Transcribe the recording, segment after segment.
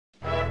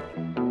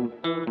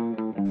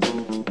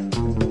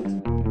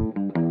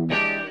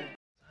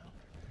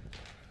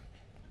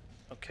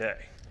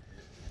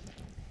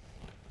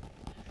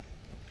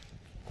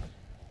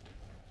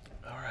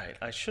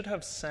I should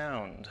have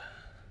sound.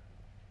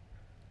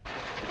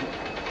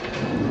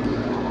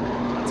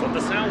 That's what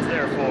the sound's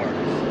there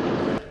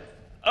for.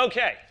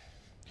 Okay.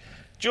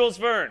 Jules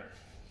Verne,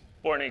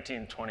 born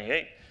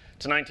 1828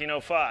 to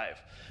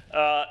 1905.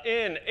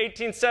 In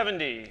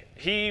 1870,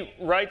 he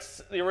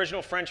writes the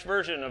original French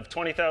version of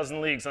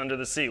 20,000 Leagues Under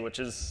the Sea, which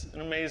is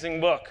an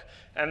amazing book.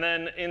 And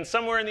then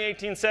somewhere in the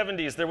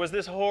 1870s, there was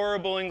this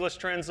horrible English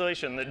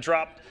translation that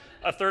dropped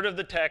a third of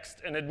the text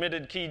and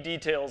admitted key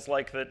details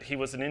like that he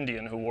was an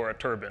Indian who wore a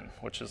turban,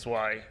 which is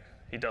why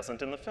he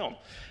doesn't in the film.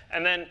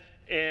 And then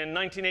in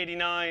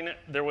 1989,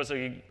 there was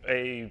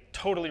a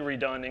totally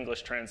redone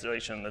English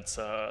translation that's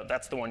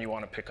the one you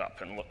want to pick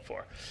up and look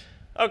for.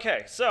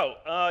 Okay, so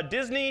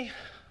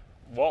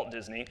Walt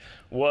Disney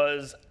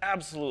was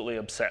absolutely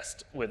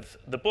obsessed with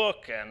the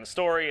book and the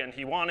story, and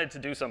he wanted to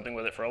do something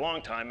with it for a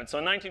long time. And so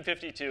in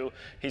 1952,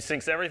 he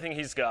sinks everything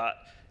he's got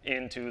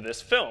into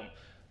this film,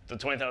 the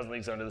 20,000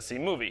 Leagues Under the Sea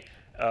movie.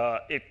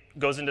 It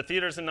goes into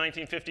theaters in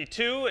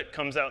 1952. It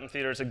comes out in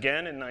theaters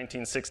again in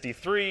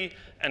 1963,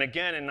 and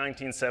again in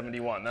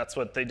 1971. That's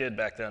what they did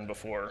back then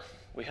before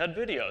we had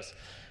videos.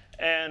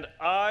 And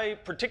I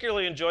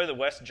particularly enjoy the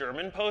West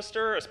German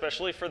poster,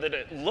 especially for that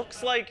it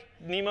looks like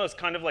Nemo's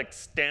kind of like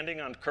standing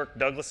on Kirk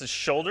Douglas's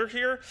shoulder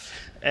here,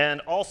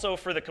 and also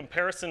for the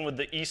comparison with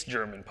the East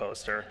German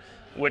poster,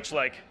 which,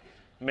 like,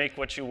 make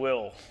what you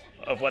will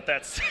of what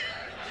that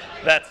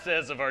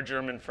says of our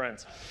German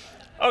friends.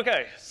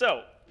 Okay,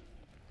 so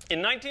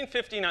in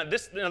 1959,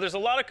 there's a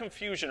lot of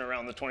confusion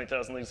around the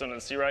 20,000 Leagues Under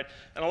the Sea ride,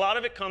 and a lot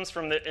of it comes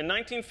from that in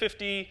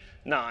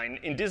 1959,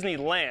 in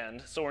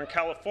Disneyland, so we're in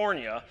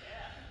California,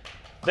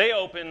 they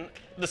open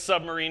the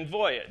submarine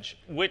voyage,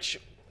 which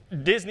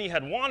Disney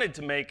had wanted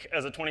to make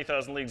as a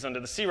 20,000 Leagues Under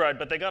the Sea ride,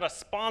 but they got a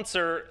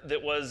sponsor that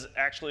was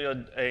actually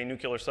a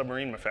nuclear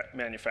submarine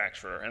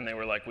manufacturer, and they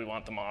were like, we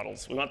want the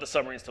models. We want the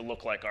submarines to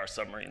look like our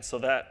submarines. So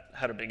that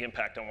had a big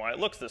impact on why it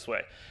looks this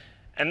way.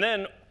 And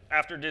then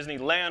after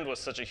Disneyland was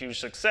such a huge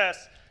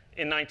success,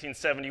 in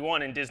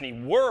 1971 in Disney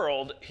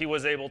World, he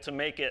was able to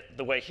make it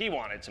the way he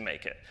wanted to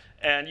make it.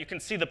 And you can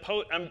see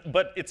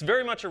but it's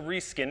very much a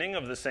reskinning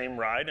of the same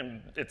ride,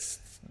 and it's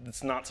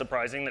not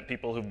surprising that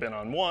people who've been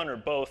on one or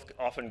both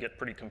often get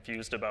pretty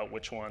confused about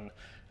which one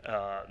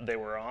they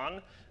were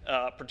on.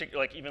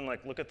 Particularly, even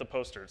look at the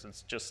posters.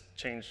 It's just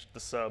changed the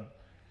sub,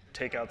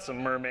 take out some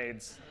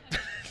mermaids.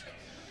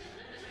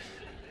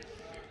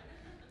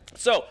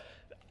 So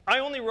I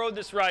only rode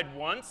this ride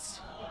once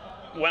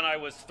when I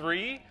was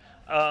 3.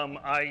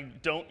 I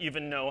don't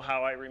even know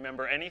how I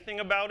remember anything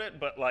about it,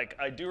 but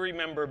I do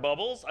remember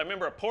bubbles. I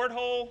remember a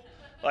porthole,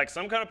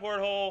 some kind of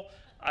porthole.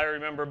 I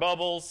remember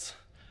bubbles,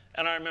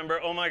 and I remember,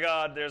 oh my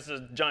God, there's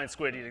a giant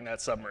squid eating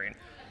that submarine.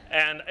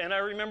 And I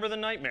remember the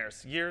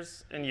nightmares,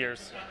 years and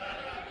years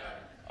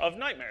of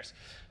nightmares.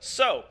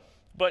 So,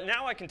 but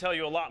now I can tell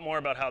you a lot more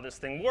about how this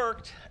thing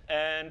worked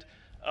and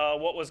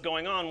what was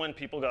going on when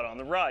people got on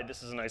the ride.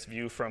 This is a nice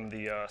view from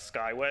the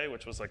Skyway,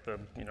 which was the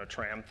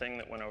tram thing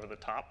that went over the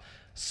top.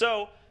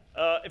 So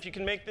if you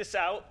can make this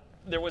out,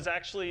 there was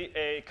actually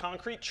a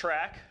concrete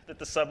track that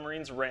the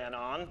submarines ran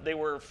on. They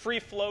were free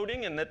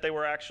floating in that they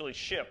were actually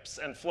ships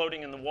and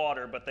floating in the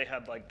water, but they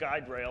had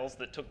guide rails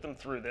that took them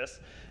through this.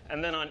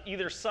 And then on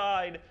either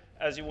side,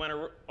 as you went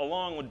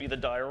along, would be the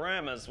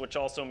dioramas, which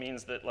also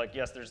means that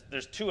yes,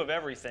 there's 2 of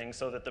everything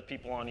so that the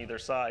people on either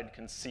side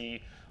can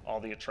see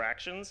all the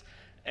attractions.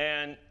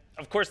 And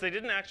of course, they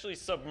didn't actually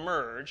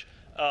submerge.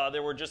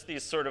 There were just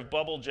these sort of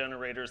bubble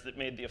generators that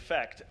made the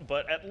effect.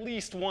 But at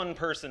least one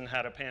person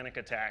had a panic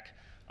attack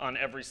on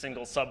every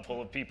single sub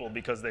full of people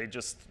because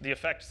the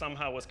effect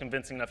somehow was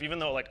convincing enough, even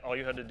though all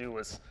you had to do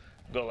was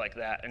go like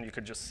that and you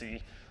could just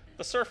see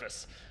the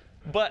surface.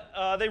 But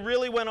they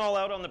really went all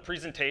out on the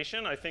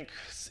presentation. I think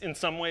in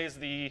some ways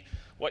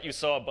what you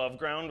saw above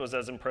ground was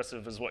as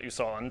impressive as what you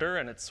saw under,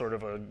 and it's sort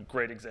of a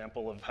great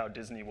example of how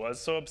Disney was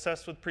so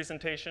obsessed with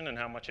presentation and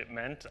how much it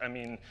meant. I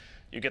mean,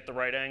 you get the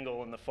right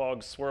angle and the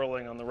fog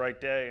swirling on the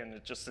right day, and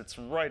it's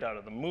right out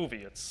of the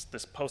movie. It's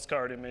this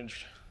postcard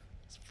image.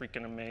 It's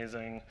freaking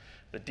amazing.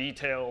 The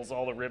details,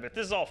 all the rivet.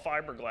 This is all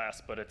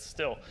fiberglass, but it's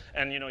still.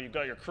 And you've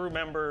got your crew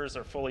members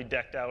are fully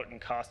decked out in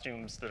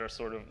costumes that are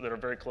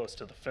very close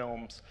to the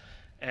films.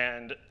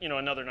 And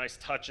another nice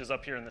touch is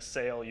up here in the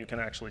sail. You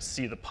can actually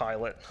see the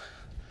pilot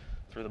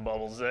through the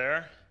bubbles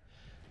there.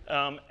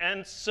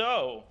 And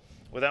so,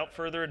 without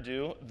further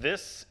ado,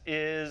 this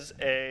is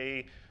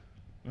a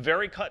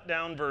very cut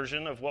down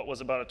version of what was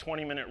about a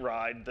 20-minute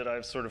ride that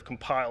I've sort of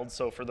compiled.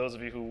 So for those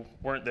of you who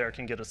weren't there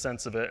can get a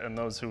sense of it, and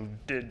those who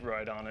did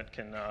ride on it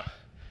can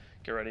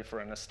get ready for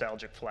a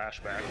nostalgic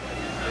flashback.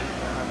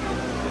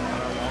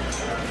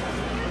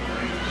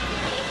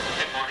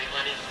 Good morning,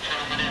 ladies and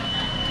gentlemen.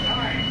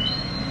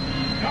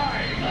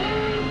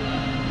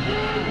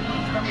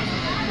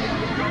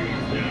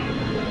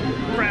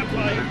 Crab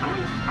fight.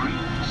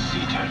 Green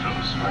sea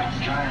turtles like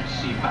giant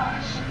sea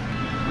bass.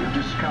 We've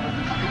discovered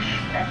that fish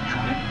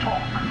actually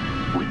talk.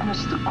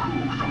 Witness the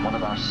crew from one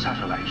of our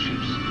satellite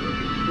ships.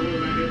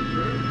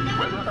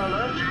 Weather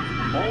alert.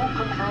 All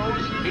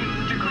controls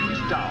 8 degrees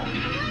down.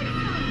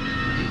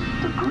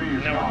 The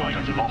graveyard Now we're going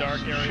into the of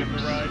dark lost area of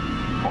the ships. ride.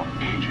 For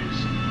ages,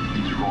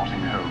 these rotting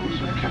holes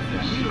have kept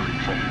their secret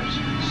treasures,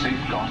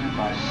 safeguarded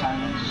by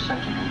silent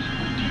sentinels of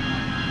the deep.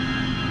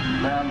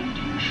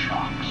 Man-eating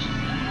sharks.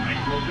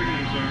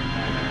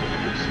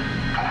 These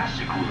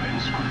classic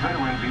ruins could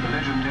very well be the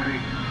legendary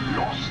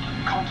lost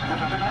continent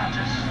of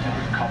Atlantis.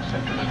 Every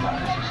concept of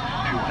Atlantis is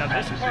pure Now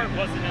this fantasy, part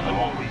wasn't in the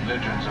along movie. with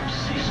legends of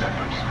sea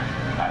serpents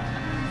and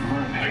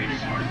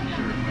mermaids.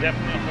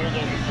 Definitely a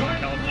holdover from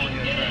the California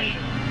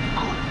attraction.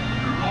 Good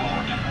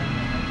Lord,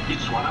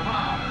 it's one of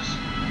ours.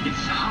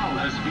 Its hull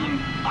has been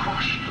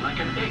crushed like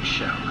an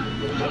eggshell.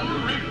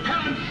 Full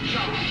repellent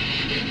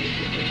charge.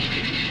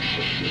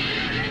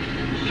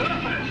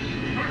 Surface!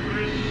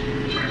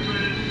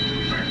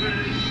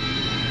 Surface!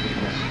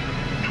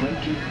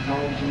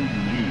 20,000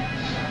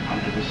 leagues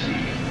under the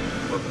sea.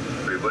 We'll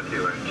be with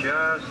you in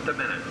just a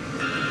minute.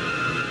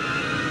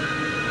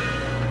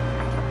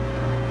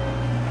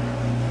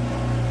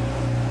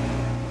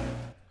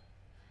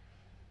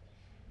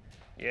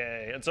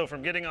 Yay. And so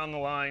from getting on the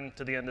line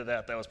to the end of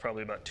that was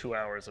probably about 2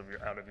 hours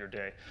out of your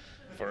day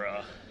for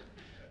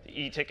the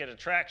e-ticket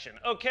attraction.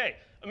 Okay,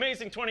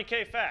 amazing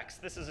 20K facts.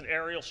 This is an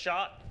aerial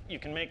shot. You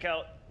can make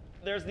out,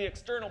 there's the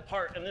external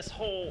part, and this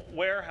whole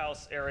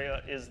warehouse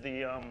area is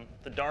the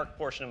dark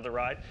portion of the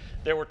ride.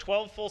 There were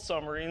 12 full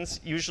submarines,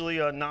 usually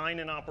 9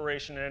 in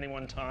operation at any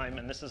one time,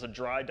 and this is a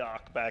dry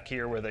dock back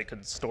here where they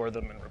could store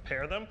them and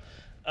repair them.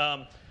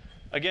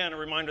 Again, a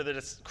reminder that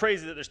it's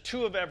crazy that there's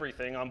 2 of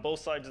everything on both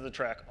sides of the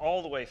track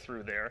all the way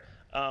through there.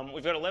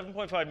 We've got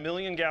 11.5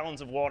 million gallons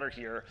of water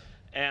here,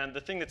 and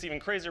the thing that's even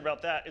crazier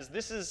about that is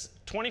this is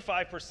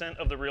 25%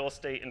 of the real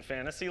estate in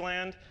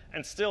Fantasyland,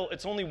 and still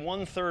it's only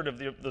 1/3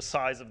 of the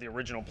size of the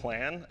original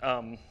plan.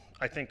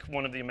 I think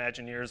one of the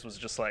Imagineers was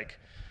just like,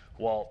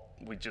 well,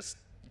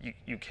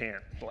 you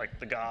can't, like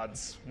the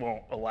gods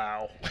won't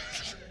allow.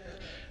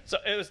 So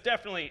it was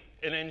definitely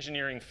an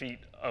engineering feat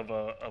of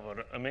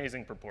an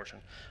amazing proportion.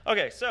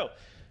 Okay, so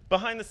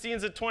behind the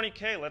scenes at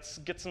 20K, let's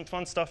get some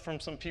fun stuff from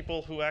some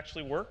people who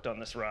actually worked on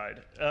this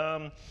ride.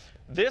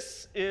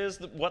 This is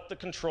what the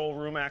control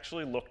room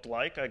actually looked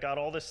like. I got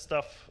all this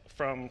stuff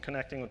from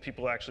connecting with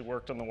people who actually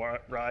worked on the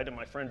ride, and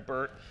my friend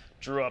Bert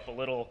drew up a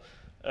little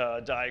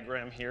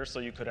diagram here so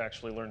you could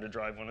actually learn to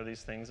drive one of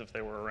these things if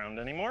they were around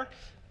anymore.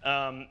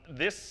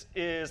 These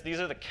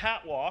are the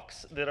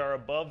catwalks that are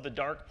above the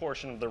dark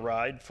portion of the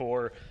ride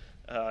for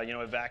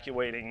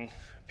evacuating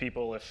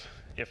people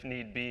if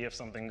need be, if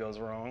something goes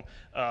wrong.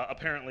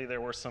 Apparently there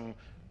were some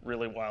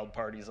really wild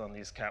parties on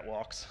these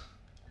catwalks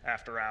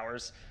after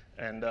hours,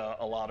 and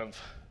a lot of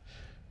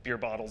beer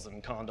bottles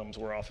and condoms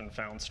were often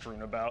found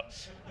strewn about.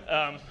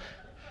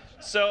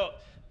 So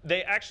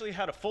they actually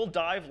had a full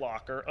dive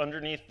locker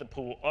underneath the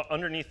pool,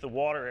 underneath the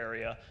water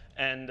area,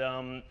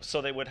 and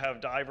so they would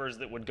have divers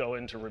that would go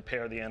in to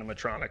repair the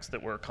animatronics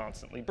that were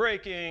constantly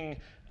breaking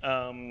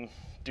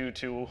due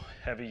to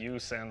heavy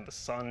use and the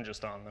sun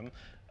just on them.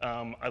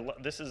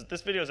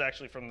 This video is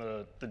actually from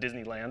the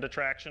Disneyland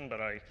attraction,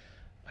 but I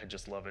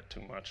just love it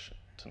too much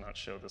to not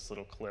show this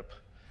little clip.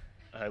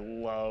 I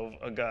love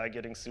a guy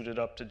getting suited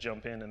up to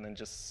jump in and then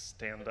just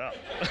stand up.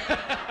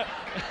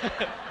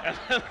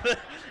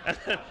 and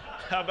then,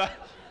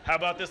 how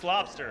about this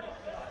lobster?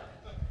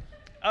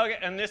 Okay,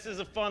 and this is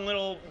a fun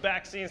little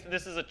back scene.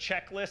 This is a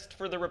checklist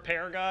for the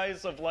repair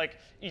guys of like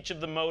each of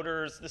the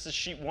motors. This is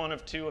sheet 1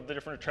 of 2 of the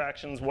different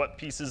attractions, what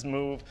pieces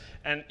move.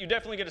 And you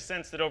definitely get a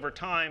sense that over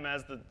time,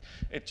 as the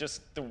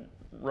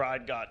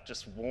ride got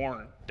just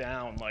worn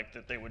down, like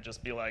that they would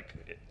just be like,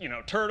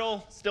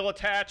 turtle still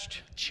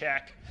attached,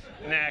 check,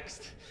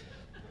 next.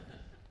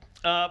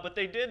 But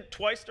they did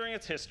twice during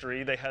its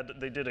history. They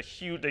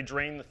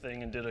drained the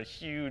thing and did a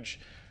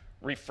huge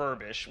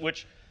refurbish,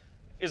 which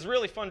is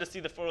really fun to see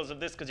the photos of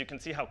this because you can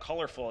see how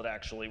colorful it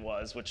actually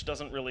was, which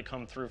doesn't really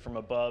come through from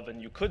above,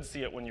 and you could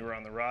see it when you were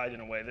on the ride in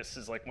a way. This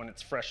is like when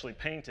it's freshly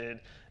painted,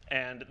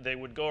 and they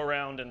would go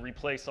around and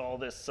replace all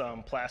this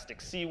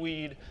plastic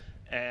seaweed,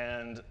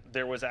 and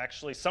there was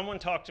actually someone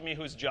talked to me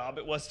whose job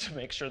it was to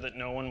make sure that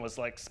no one was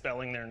like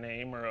spelling their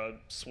name or a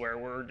swear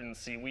word in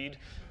seaweed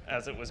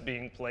as it was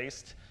being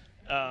placed.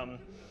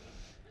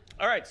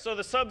 All right, so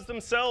the subs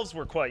themselves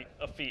were quite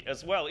a feat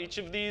as well. Each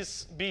of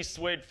these beasts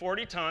weighed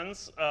 40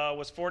 tons,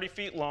 was 40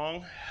 feet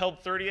long,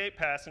 held 38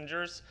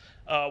 passengers,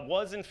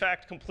 was in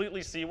fact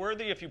completely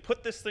seaworthy. If you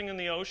put this thing in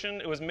the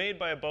ocean, it was made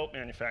by a boat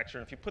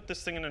manufacturer. If you put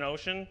this thing in an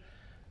ocean,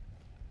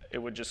 it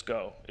would just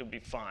go. It would be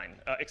fine,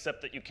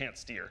 except that you can't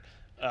steer.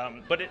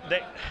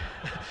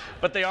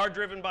 But they are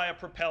driven by a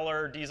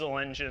propeller, diesel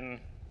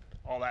engine,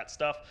 all that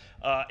stuff.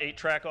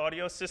 8-track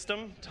audio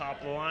system,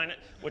 top of the line,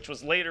 which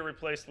was later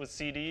replaced with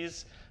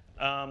CDs.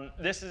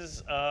 This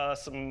is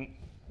the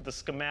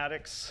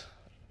schematics,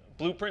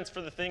 blueprints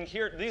for the thing.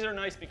 Here, these are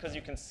nice because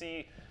you can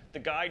see the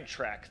guide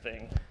track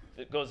thing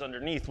that goes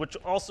underneath, which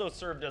also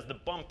served as the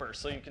bumper.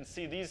 So you can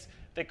see these,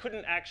 they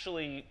couldn't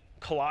actually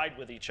collide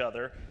with each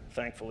other,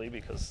 thankfully,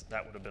 because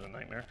that would have been a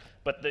nightmare.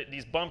 But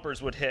these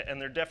bumpers would hit, and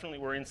there definitely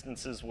were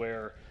instances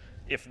where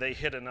if they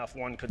hit enough,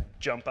 one could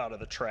jump out of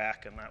the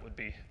track, and that would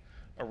be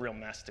a real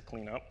mess to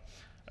clean up.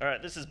 All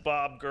right, this is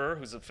Bob Gurr,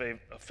 who's a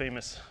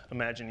famous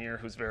Imagineer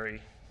who's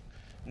very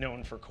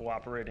known for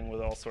cooperating with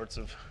all sorts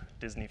of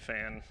Disney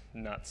fan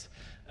nuts.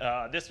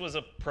 This was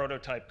a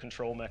prototype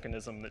control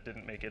mechanism that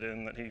didn't make it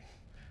in, that he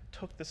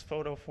took this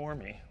photo for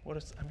me. I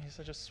mean, he's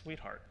such a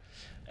sweetheart.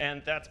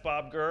 And that's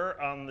Bob Gurr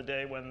on the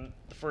day when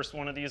the first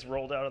one of these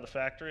rolled out of the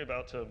factory,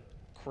 about to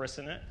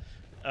christen it.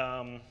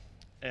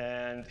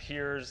 And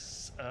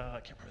here's, I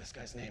can't remember this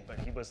guy's name, but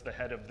he was the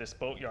head of this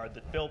boatyard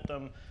that built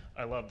them.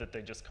 I love that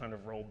they just kind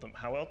of rolled them.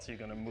 How else are you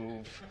gonna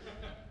move?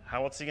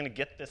 How else are you gonna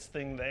get this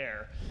thing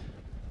there?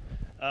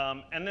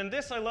 And then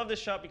this, I love this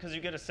shot because you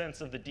get a sense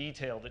of the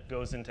detail that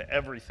goes into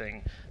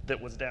everything that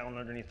was down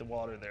underneath the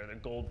water there. The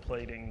gold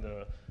plating,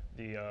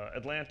 the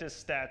Atlantis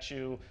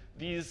statue.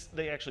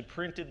 They actually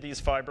printed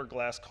these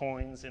fiberglass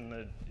coins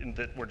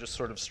that were just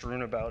sort of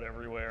strewn about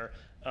everywhere.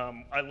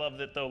 I love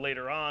that though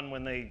later on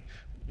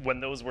when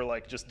those were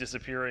like just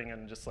disappearing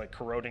and just like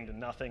corroding to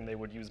nothing, they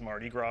would use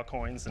Mardi Gras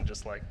coins and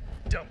just like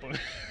dump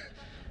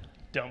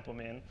them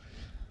in.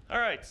 All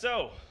right,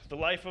 so the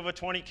life of a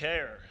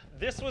 20K-er.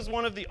 This was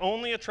one of the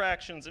only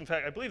attractions, in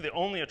fact, I believe the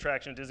only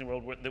attraction at Disney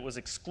World that was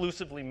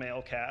exclusively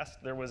male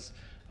cast. There was,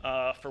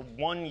 for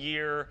 1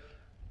 year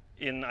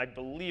in, I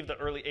believe, the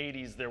early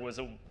 80s, there was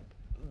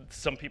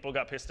some people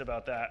got pissed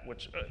about that,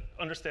 which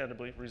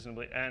understandably,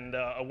 reasonably, and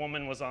a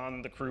woman was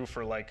on the crew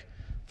for like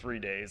 3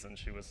 days, and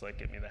she was like,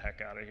 get me the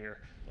heck out of here,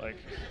 like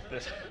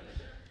this.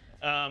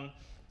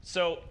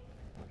 So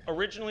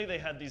originally they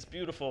had these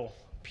beautiful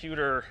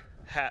pewter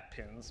hat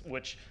pins,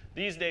 which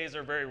these days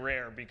are very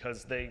rare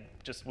because they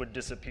just would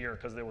disappear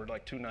because they were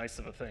like too nice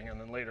of a thing,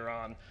 and then later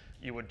on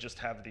you would just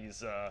have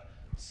these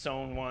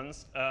sewn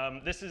ones.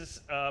 This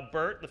is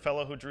Bert, the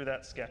fellow who drew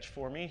that sketch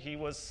for me. He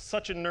was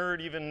such a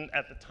nerd even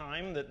at the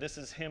time that this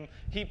is him.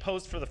 He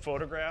posed for the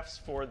photographs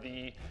for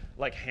the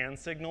like hand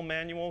signal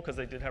manual because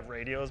they did have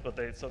radios, but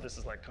so this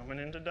is like coming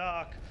into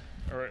dock.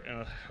 Or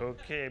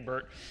okay,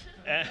 Bert.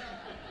 And,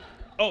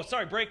 oh,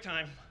 sorry, break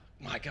time.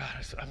 My God,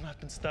 I've not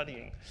been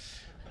studying.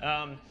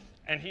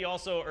 And he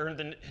also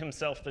earned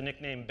himself the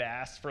nickname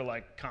Bass for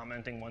like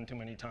commenting one too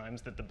many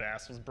times that the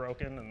bass was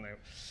broken,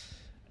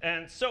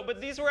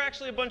 but these were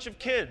actually a bunch of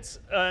kids,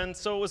 and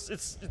so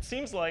it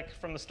seems like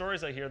from the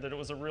stories I hear that it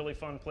was a really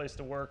fun place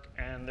to work,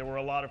 and there were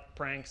a lot of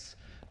pranks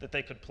that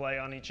they could play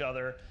on each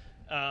other.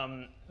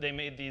 They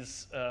made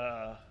these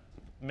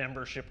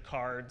membership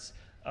cards.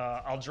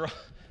 I'll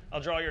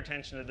draw your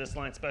attention to this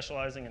line: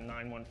 specializing in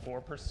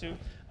 914 pursuit.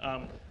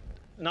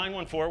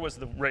 914 was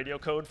the radio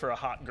code for a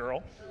hot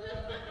girl,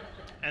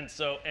 and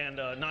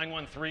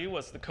 913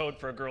 was the code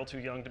for a girl too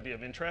young to be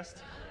of interest.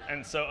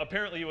 And so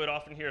apparently you would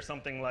often hear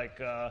something like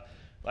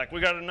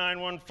we got a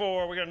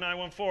 914, we got a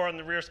 914 on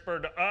the rear spur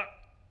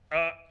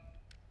to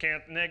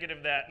can't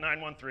negative that,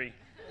 913,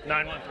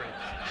 913.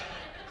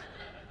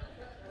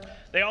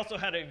 They also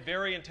had a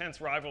very intense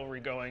rivalry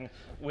going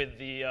with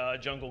the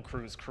Jungle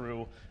Cruise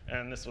crew,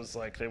 and this was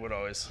like they would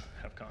always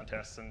have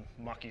contests and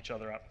muck each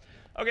other up.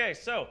 Okay,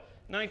 so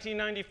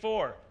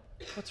 1994.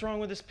 What's wrong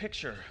with this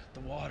picture?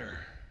 The water.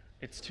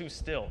 It's too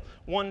still.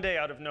 One day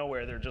out of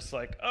nowhere, they're just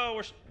like,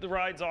 oh, the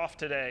ride's off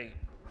today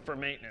for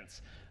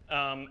maintenance.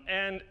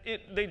 And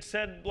they'd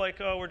said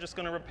like, oh, we're just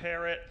going to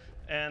repair it.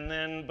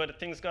 But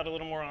things got a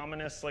little more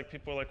ominous. Like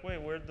people were like, wait,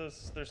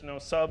 there's no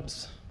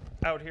subs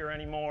out here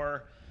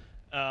anymore.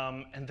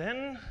 And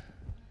then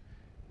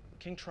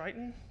King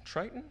Triton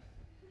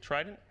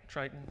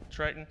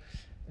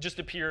just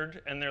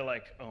appeared, and they're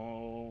like,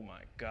 oh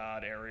my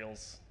God,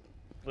 Ariel's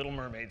Little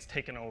Mermaid's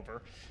taken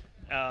over.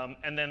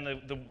 And then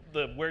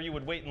the where you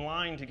would wait in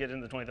line to get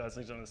into the 20,000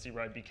 Leagues Under the Sea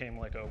ride became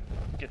like a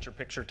get your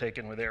picture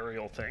taken with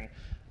Ariel thing,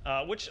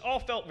 which all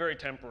felt very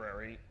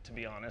temporary, to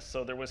be honest.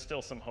 So there was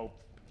still some hope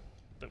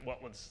that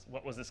what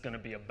was this going to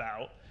be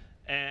about.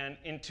 And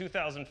in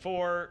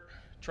 2004,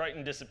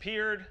 Triton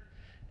disappeared,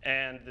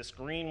 and this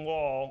green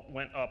wall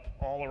went up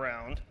all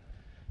around.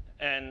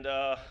 And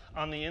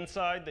on the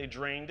inside, they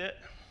drained it,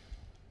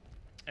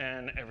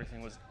 and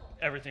everything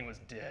was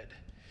dead.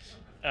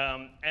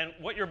 And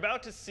what you're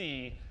about to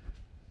see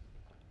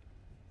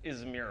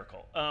is a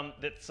miracle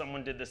that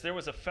someone did this. There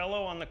was a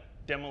fellow on the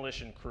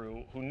demolition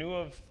crew who knew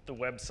of the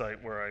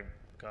website where I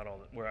got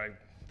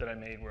that I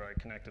made where I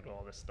connected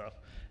all this stuff,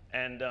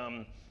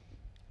 and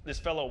this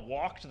fellow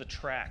walked the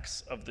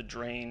tracks of the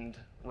drained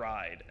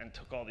ride and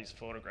took all these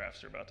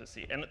photographs you're about to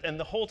see. And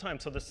the whole time,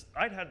 so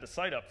I'd had the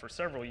site up for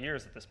several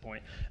years at this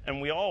point, and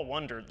we all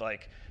wondered,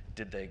 like,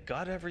 did they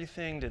gut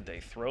everything? Did they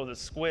throw the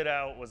squid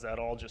out? Was that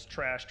all just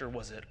trashed, or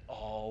was it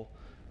all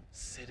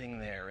sitting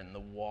there in the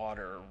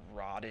water,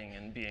 rotting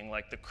and being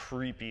like the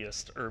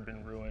creepiest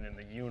urban ruin in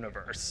the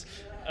universe?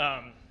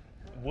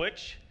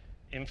 Which,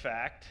 in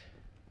fact,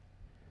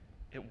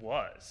 it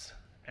was.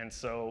 And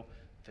so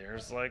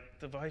there's like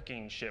the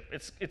Viking ship.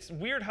 It's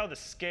weird how the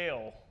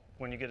scale,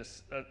 when you get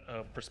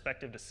a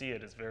perspective to see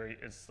it,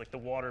 is like the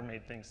water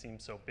made things seem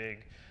so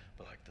big,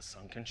 but like the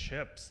sunken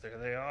ships, there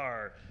they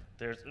are.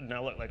 There's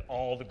now like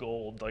all the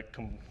gold, like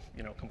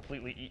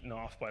completely eaten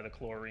off by the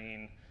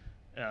chlorine,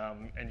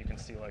 and you can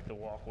see like the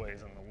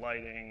walkways and the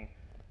lighting.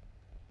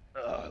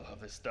 I love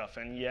this stuff.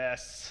 And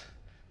yes,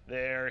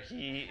 there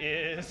he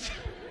is.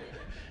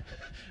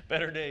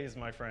 Better days,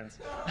 my friends.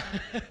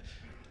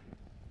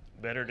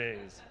 Better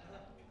days.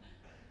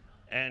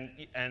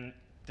 And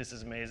this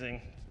is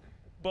amazing.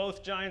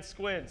 Both giant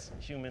squids,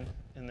 human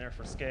in there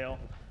for scale.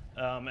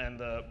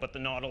 But the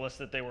Nautilus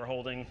that they were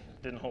holding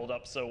didn't hold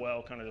up so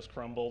well, kind of just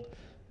crumbled.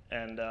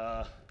 And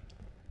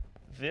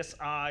this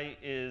eye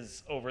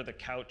is over the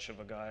couch of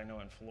a guy I know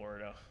in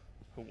Florida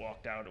who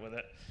walked out with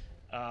it.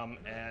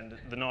 And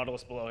the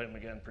Nautilus below him,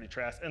 again, pretty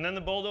trash. And then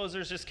the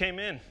bulldozers just came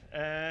in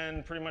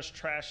and pretty much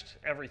trashed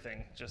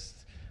everything.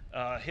 Just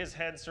his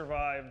head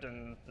survived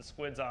and the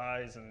squid's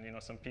eyes, and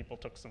some people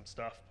took some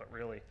stuff, but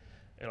really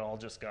it all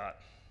just got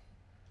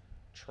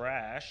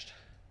trashed.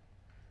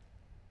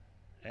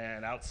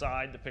 And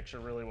outside, the picture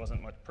really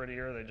wasn't much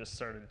prettier. They just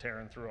started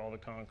tearing through all the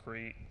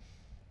concrete.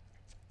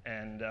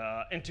 And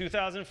in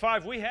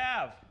 2005, we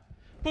have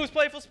Pooh's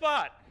Playful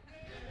Spot.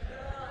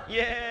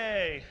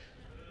 Yay!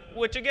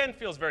 Which again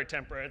feels very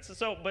temporary.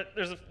 But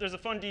there's a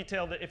fun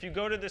detail that if you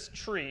go to this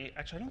tree,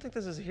 actually I don't think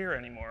this is here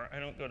anymore. I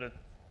don't go to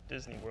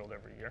Disney World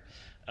every year.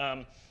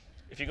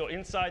 If you go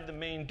inside the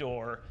main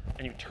door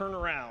and you turn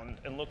around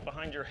and look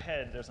behind your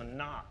head, there's a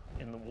knot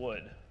in the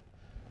wood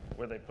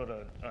where they put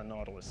a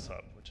Nautilus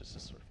sub, which is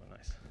just sort of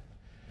nice.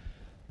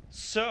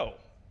 So,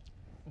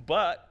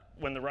 but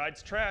when the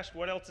ride's trashed,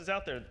 what else is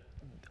out there?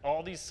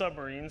 All these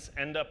submarines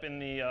end up in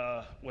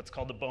the what's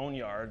called the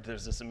Boneyard.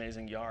 There's this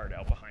amazing yard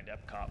out behind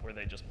Epcot where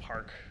they just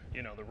park,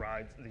 the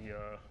rides,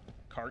 the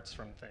carts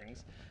from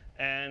things.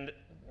 And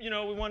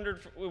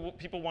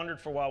people wondered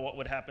for a while what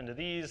would happen to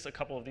these. A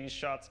couple of these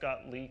shots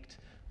got leaked,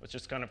 which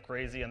is kind of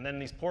crazy. And then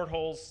these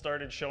portholes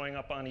started showing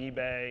up on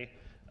eBay.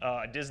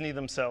 Disney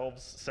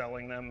themselves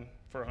selling them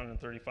for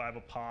 $135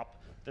 a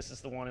pop. This is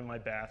the one in my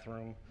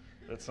bathroom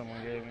that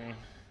someone gave me.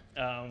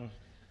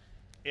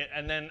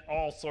 And then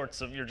all sorts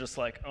of, you're just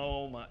like,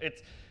 oh my,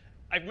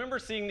 I remember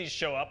seeing these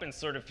show up and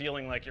sort of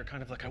feeling like you're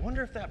kind of like, I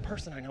wonder if that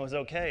person I know is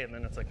okay. And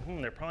then it's like,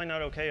 they're probably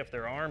not okay if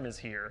their arm is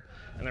here.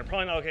 And they're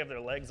probably not okay if their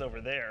leg's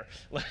over there.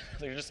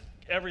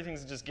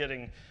 Everything's just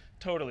getting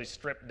totally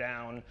stripped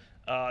down.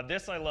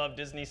 This I love,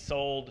 Disney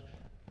sold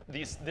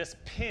this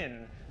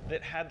pin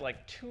that had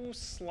like 2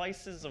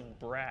 slices of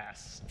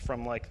brass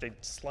from they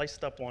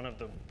sliced up one of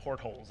the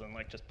portholes and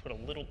just put a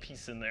little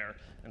piece in there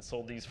and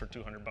sold these for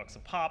 $200 a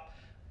pop.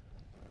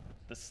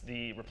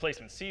 The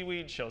replacement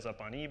seaweed shows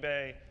up on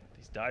eBay.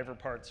 These diver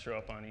parts show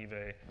up on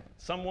eBay.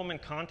 Some woman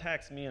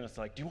contacts me and it's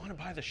like, do you want to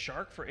buy the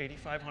shark for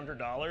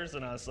 $8,500?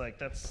 And I was like,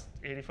 that's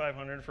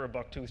 $8,500 for a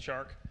bucktooth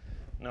shark?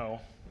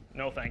 No,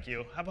 thank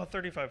you. How about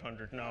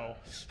 $3,500? No.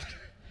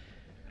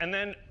 And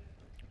then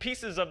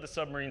pieces of the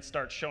submarine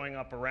start showing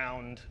up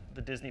around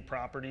the Disney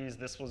properties.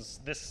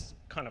 This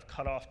kind of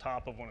cut off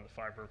top of one of the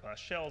fiberglass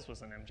shells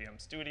was in MGM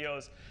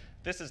Studios.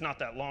 This is not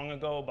that long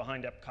ago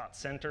behind Epcot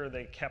Center.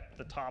 They kept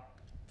the top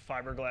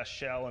fiberglass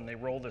shell and they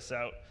roll this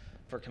out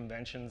for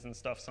conventions and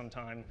stuff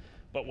sometime.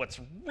 But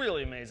what's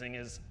really amazing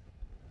is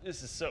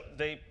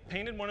they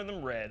painted one of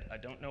them red, I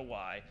don't know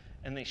why,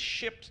 and they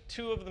shipped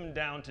 2 of them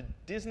down to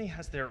Disney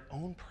has their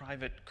own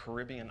private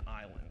Caribbean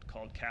island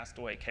called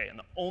Castaway Cay, and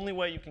the only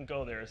way you can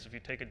go there is if you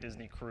take a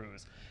Disney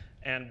cruise.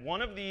 And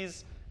one of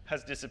these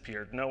has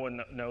disappeared. No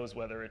one knows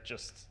whether it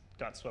just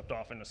got swept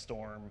off in a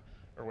storm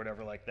or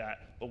whatever like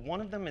that. But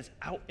one of them is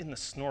out in the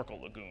snorkel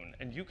lagoon,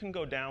 and you can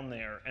go down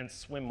there and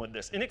swim with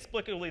this.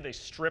 Inexplicably, they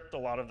stripped a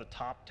lot of the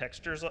top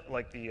textures,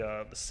 like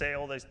the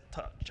sail they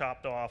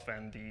chopped off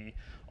and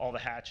all the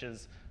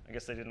hatches. I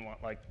guess they didn't want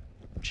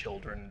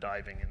children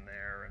diving in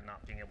there and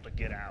not being able to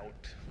get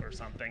out or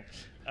something.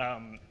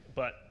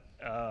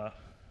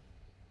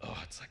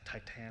 It's like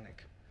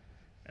Titanic.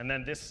 And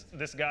then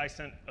this guy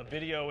sent a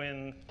video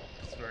in.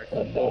 It's very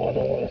cool.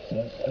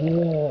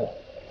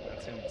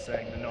 That's him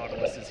saying the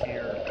Nautilus is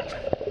here.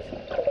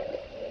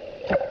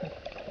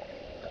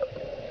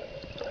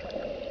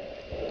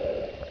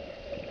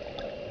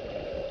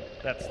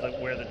 That's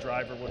where the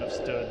driver would have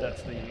stood.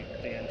 That's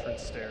the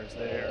entrance stairs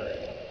there.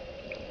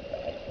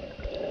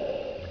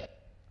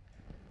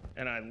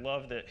 And I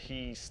love that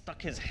he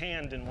stuck his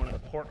hand in one of the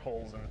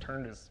portholes and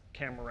turned his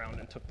camera around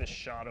and took this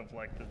shot of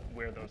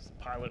where the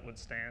pilot would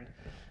stand.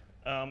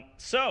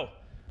 So,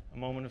 a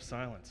moment of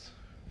silence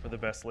for the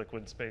best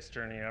liquid space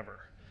journey ever.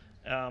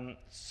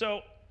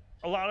 So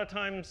a lot of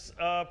times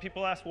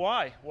people ask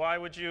why? Why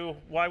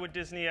would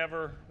Disney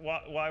ever,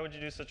 why would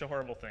you do such a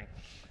horrible thing?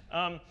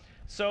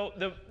 So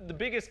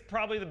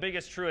probably the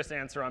biggest, truest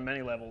answer on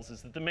many levels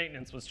is that the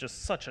maintenance was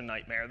just such a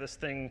nightmare. This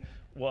thing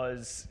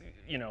was,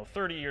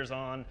 30 years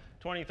on,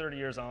 20, 30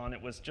 years on,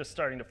 it was just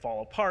starting to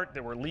fall apart.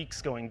 There were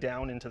leaks going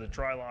down into the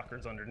dry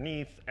lockers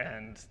underneath,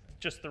 and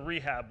just the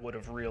rehab would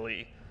have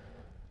really,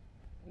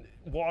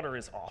 water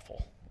is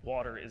awful.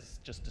 Water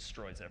just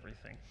destroys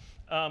everything.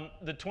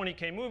 The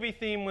 20K movie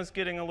theme was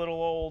getting a little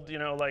old.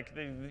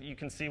 You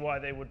can see why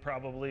they would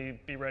probably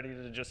be ready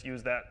to just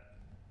use that,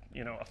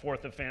 a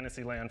fourth of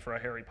Fantasyland for a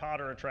Harry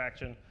Potter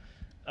attraction.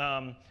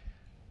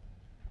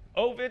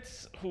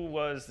 Ovitz, who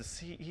was the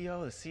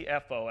CEO, the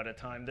CFO at a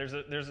time, there's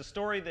a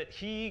story that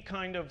he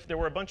there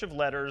were a bunch of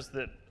letters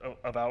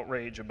of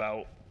outrage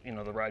about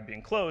the ride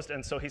being closed,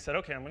 and so he said,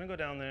 okay, I'm going to go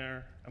down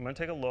there, I'm going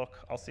to take a look,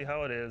 I'll see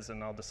how it is,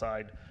 and I'll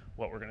decide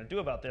what we're going to do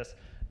about this.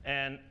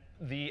 And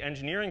the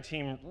engineering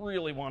team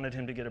really wanted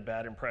him to get a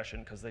bad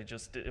impression because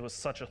it was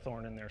such a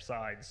thorn in their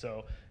side.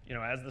 So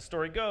as the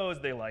story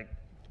goes, they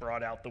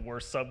brought out the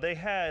worst sub they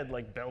had,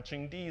 like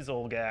belching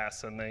diesel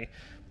gas, and they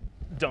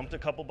dumped a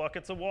couple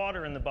buckets of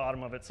water in the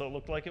bottom of it so it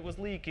looked like it was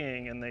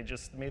leaking, and they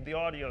just made the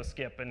audio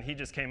skip, and he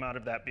just came out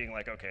of that being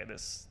like, okay,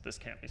 this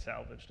can't be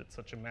salvaged, it's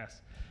such a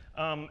mess.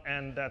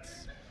 And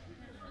that's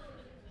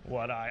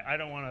what I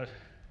don't want to.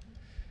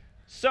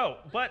 So,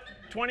 but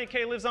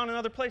 20K lives on in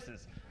other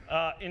places.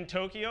 In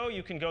Tokyo,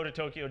 you can go to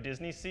Tokyo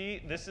Disney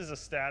Sea. This is a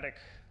static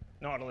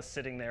Nautilus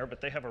sitting there,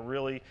 but they have a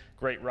really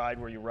great ride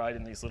where you ride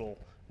in these little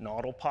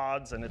Nautil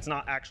pods, and it's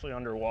not actually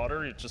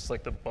underwater. It's just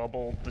like the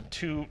bubble.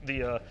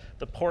 The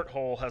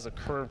porthole has a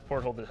curved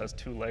porthole that has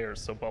 2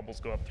 layers, so bubbles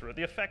go up through it.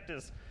 The effect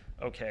is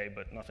okay,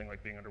 but nothing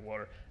like being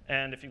underwater.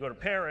 And if you go to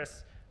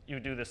Paris, you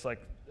do this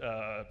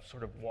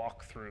sort of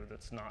walk through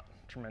that's not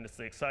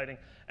tremendously exciting.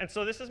 And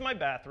so this is my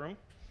bathroom,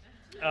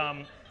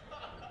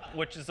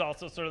 which is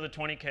also sort of the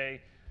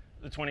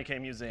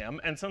 20K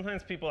museum. And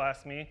sometimes people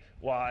ask me,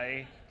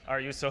 why are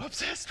you so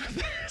obsessed with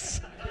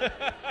this?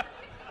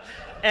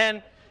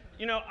 And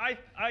I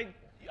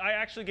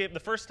actually gave, the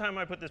first time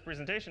I put this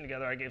presentation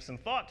together, I gave some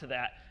thought to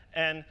that.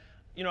 And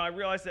I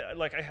realized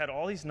that I had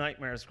all these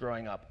nightmares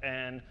growing up,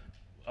 and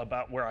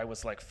about where I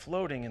was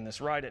floating in this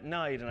ride at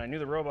night, and I knew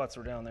the robots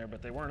were down there,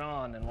 but they weren't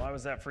on, and why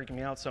was that freaking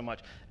me out so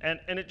much? And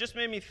it just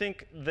made me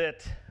think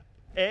that,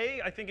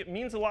 I think it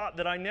means a lot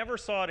that I never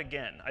saw it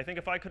again. I think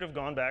if I could have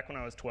gone back when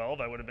I was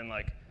 12, I would have been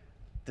like,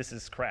 this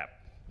is crap.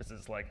 This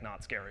is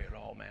not scary at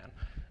all,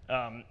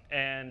 man.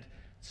 And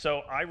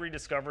so I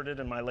rediscovered it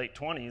in my late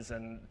 20s,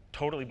 and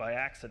totally by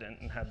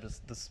accident, and had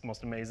this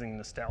most amazing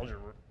nostalgia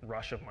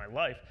rush of my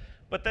life.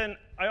 But then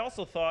I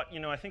also thought,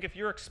 I think if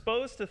you're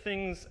exposed to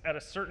things at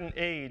a certain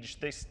age,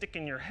 they stick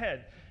in your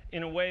head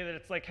in a way that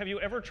it's like, have you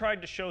ever tried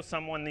to show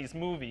someone these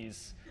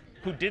movies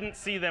who didn't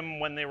see them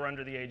when they were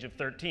under the age of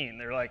 13?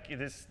 They're like,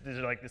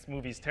 this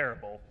movie's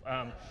terrible.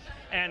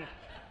 And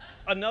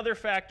another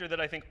factor that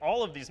I think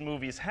all of these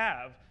movies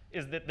have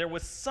is that there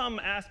was some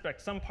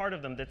aspect, some part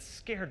of them that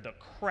scared the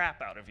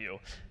crap out of you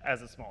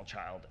as a small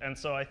child. And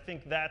so I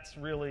think that's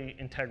really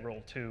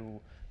integral to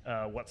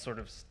what sort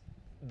of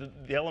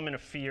the element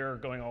of fear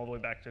going all the way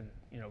back to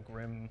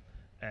Grimm,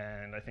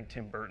 and I think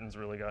Tim Burton's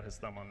really got his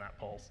thumb on that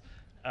pulse.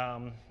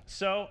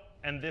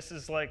 And this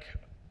is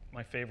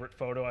my favorite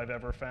photo I've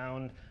ever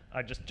found.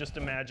 I just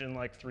imagine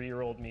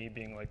 3-year-old me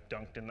being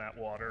dunked in that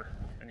water,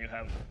 and you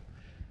have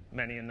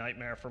many a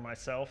nightmare for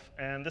myself.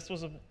 And this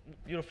was a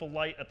beautiful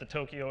light at the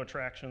Tokyo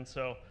attraction,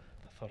 so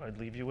I thought I'd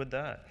leave you with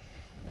that.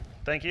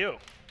 Thank you.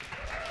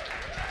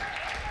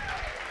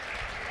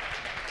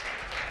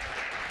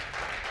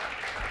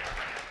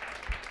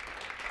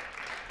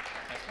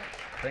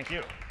 Thank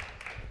you.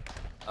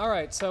 All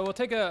right, so we'll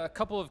take a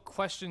couple of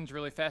questions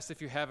really fast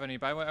if you have any,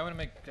 but I want to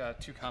make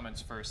 2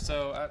 comments first.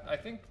 So I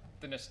think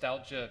the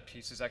nostalgia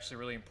piece is actually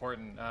really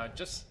important.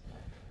 Just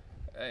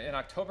in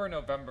October,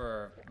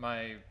 November,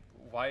 my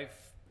wife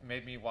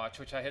made me watch,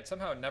 which I had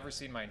somehow never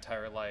seen my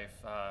entire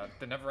life,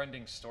 The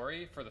Never-Ending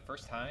Story for the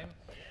first time.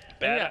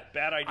 Bad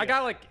idea. I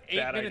got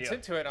 8 minutes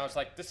into it, and I was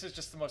like, this is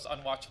just the most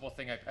unwatchable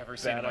thing I've ever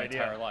seen in my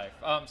entire life.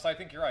 So I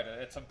think you're right.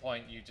 At some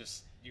point,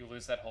 you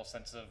lose that whole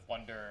sense of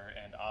wonder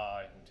and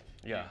awe,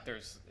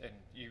 and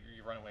you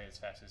run away as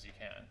fast as you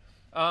can.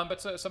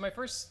 So my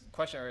first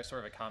question, or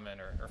sort of a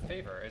comment or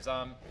favor, is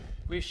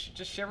we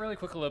just share really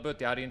quick a little bit with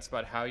the audience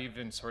about how you've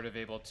been sort of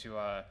able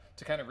to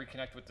kind of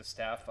reconnect with the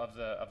staff of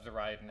the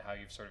ride, and how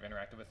you've sort of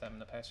interacted with them in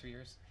the past few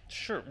years.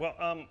 Sure.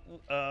 Well,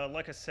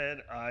 like I said,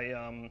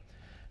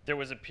 there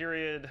was a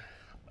period,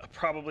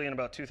 probably in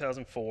about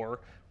 2004,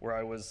 where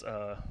I was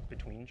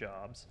between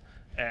jobs.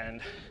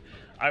 And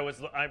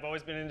I've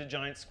always been into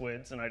giant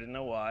squids, and I didn't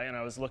know why. And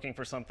I was looking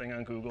for something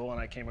on Google, and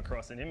I came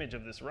across an image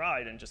of this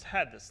ride, and just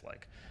had this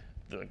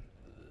the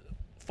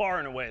far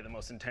and away the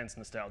most intense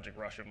nostalgic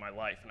rush of my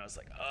life. And I was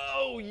like,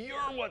 oh, you're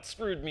what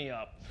screwed me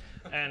up.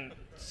 And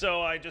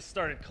so I just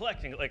started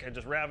collecting, I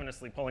just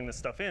ravenously pulling this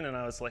stuff in, and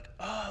I was like,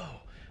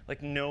 oh,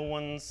 no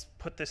one's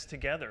put this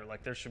together.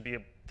 There should be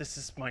this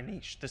is my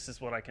niche. This is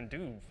what I can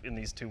do in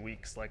these 2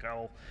 weeks.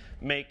 I'll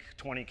make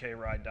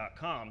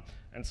 20kride.com.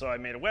 And so I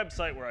made a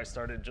website where I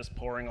started just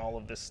pouring all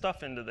of this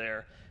stuff into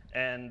there.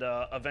 And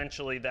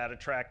eventually that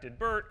attracted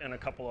Bert and a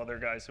couple other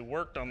guys who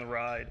worked on the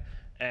ride.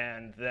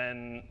 And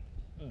then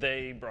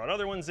they brought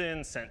other ones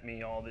in, sent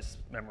me all this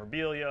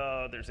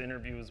memorabilia. There's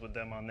interviews with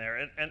them on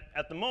there. And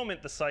at the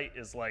moment, the site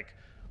is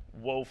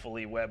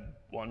woefully Web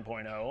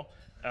 1.0.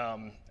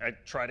 I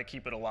try to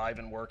keep it alive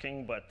and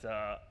working, but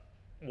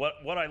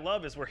what I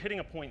love is we're hitting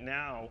a point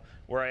now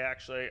where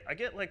I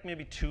get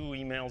maybe 2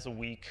 emails a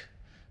week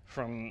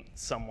from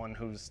someone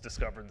who's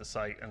discovered the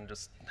site and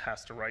just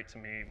has to write to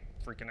me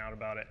freaking out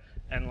about it.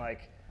 And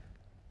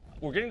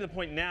we're getting to the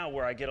point now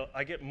where I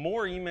get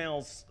more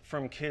emails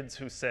from kids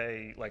who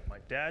say, like, my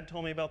dad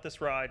told me about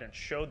this ride and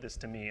showed this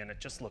to me, and it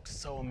just looks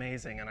so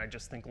amazing, and I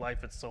just think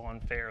life is so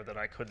unfair that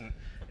I couldn't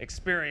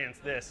experience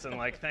this, and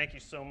like, thank you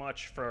so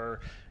much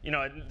for, you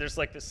know, there's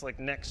like this like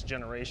next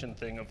generation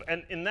thing of,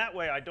 and in that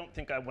way, I don't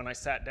think when I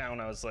sat down,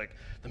 I was like,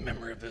 the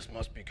memory of this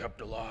must be kept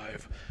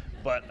alive,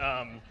 but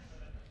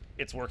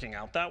it's working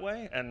out that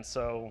way, and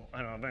so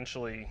I don't know,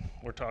 eventually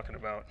we're talking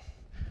about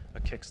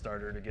a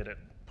Kickstarter to get it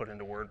put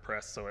into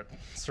WordPress so it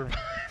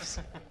survives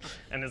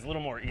and is a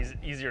little more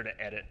easier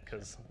to edit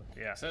because,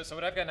 yeah. So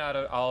what I've gotten out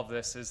of all of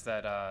this is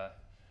that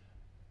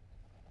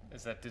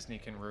Disney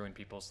can ruin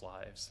people's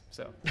lives.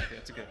 So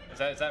it's a good. Is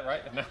that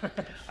right? No.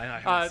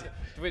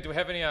 Do we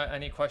have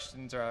any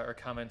questions or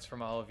comments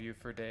from all of you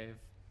for Dave?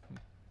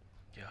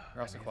 Yeah.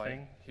 You're also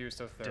quiet. He was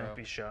so thorough. Don't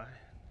be shy.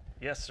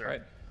 Yes, sir.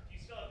 Right.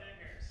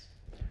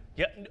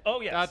 Yeah.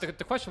 Oh, yes.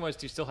 The question was,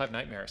 do you still have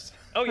nightmares?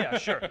 Oh yeah,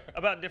 sure.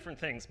 About different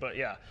things, but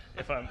yeah.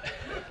 If I'm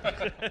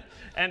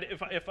and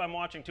if I'm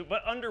watching too,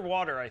 but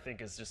underwater, I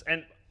think is just,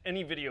 and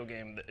any video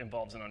game that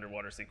involves an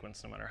underwater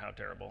sequence, no matter how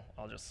terrible,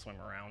 I'll just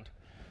swim around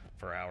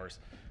for hours.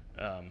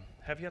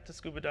 Have yet to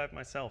scuba dive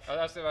myself. I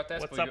was about to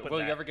ask,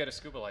 will you ever get a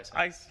scuba license?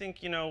 I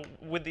think, you know,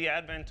 with the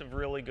advent of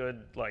really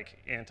good like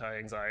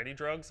anti-anxiety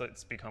drugs,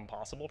 it's become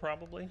possible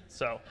probably.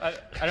 So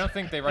I don't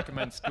think they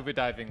recommend scuba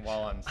diving while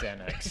on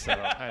Xanax. So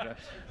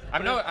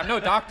I'm no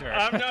doctor.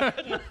 I'm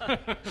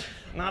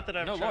not that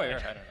I'm no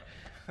lawyer. I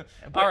don't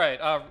know. All right,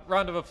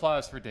 round of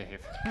applause for Dave.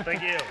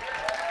 Thank you.